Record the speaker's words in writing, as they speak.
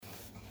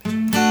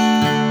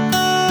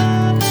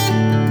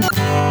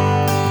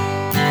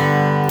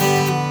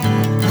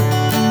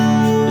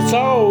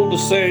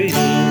same.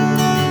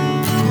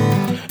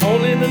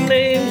 Only the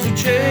names we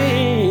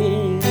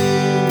change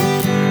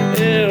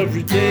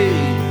every day.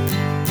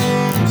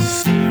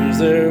 Seems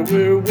that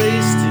we're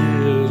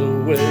wasted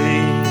away.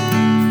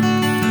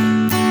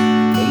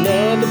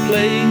 Another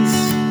place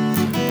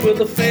where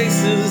the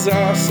faces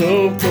are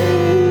so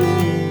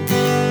cold.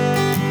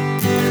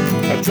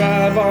 I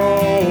drive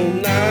all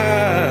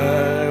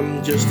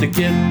night just to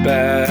get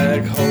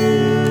back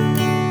home.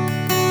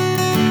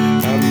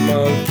 I'm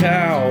a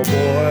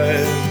cowboy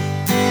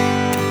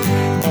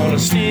on a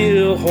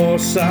steel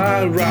horse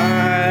I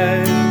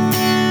ride.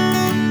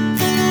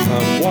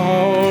 I'm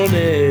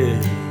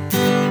wanted,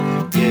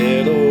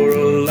 dead or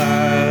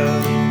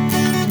alive,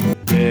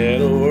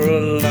 dead or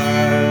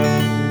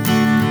alive.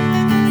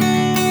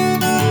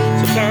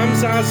 Sometimes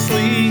I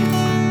sleep,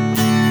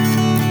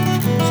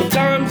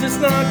 sometimes it's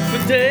not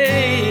for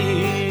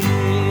days,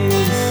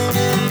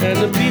 and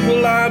the people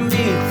I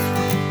meet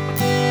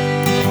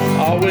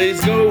always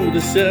go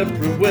the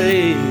separate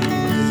ways.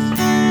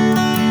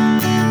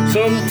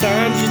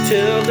 Sometimes you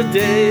tell the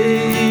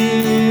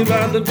day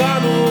by the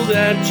bottle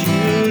that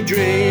you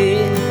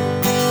drink.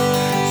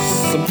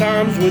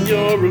 Sometimes when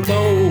you're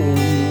alone,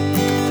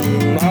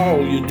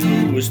 all you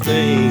do is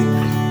think.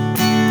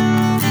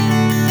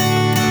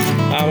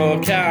 I'm a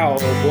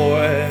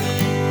cowboy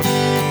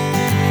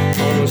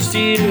on a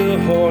steel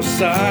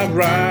horse I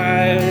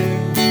ride.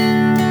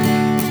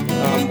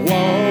 I'm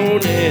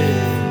wanted,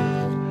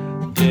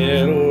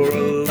 dead or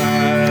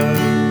alive.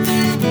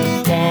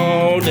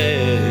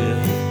 Wanted,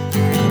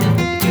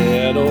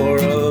 dead or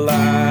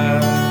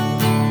alive.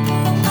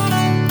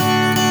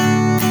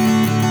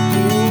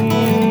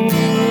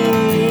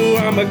 Ooh,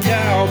 I'm a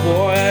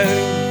cowboy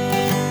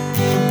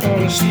on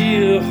a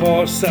steel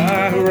horse I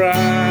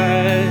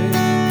ride.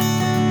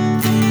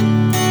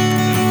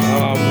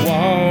 I'm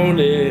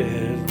wanted,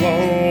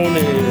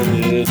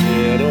 wanted,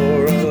 dead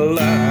or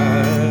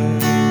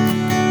alive.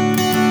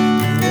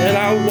 And I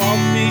walk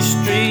these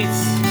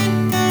streets,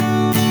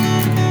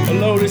 a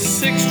loaded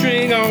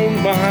six-string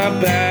on my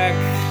back.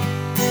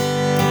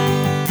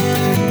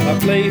 I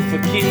play for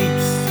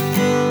keeps,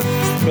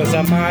 'cause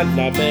I might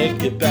not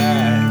make it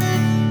back.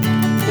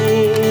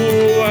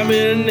 Oh, I've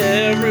been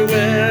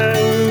everywhere,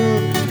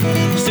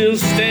 still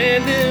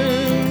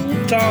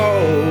standing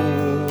tall.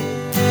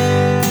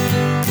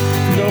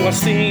 No, I've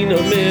seen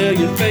a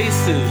million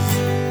faces,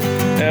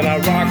 and I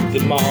rock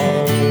them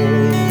all.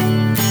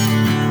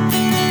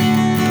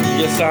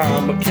 Yes,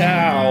 I'm a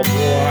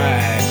cowboy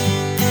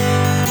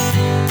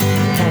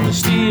on a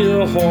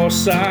steel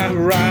horse I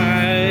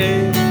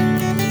ride.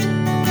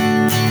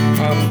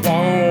 I'm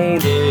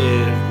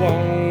wanted,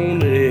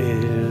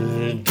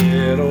 wanted,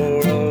 dead or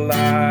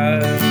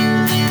alive.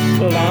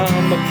 Well,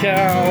 I'm a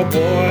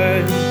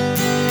cowboy,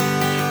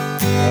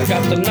 I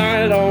got the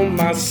night on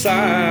my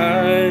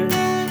side.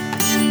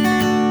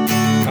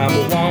 I'm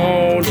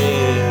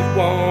wanted,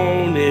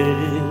 wanted,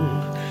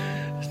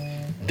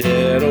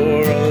 dead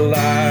or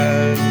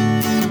alive,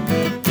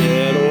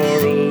 dead or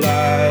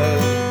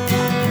alive,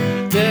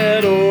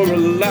 dead or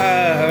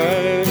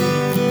alive,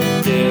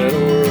 dead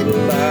or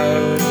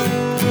alive.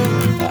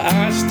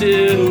 I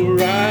still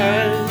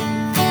ride,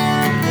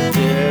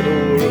 dead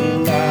or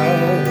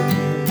alive,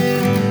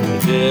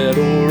 dead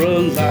or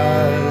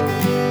alive,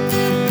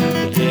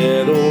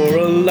 dead or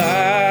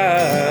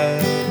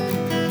alive,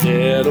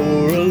 dead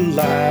or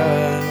alive.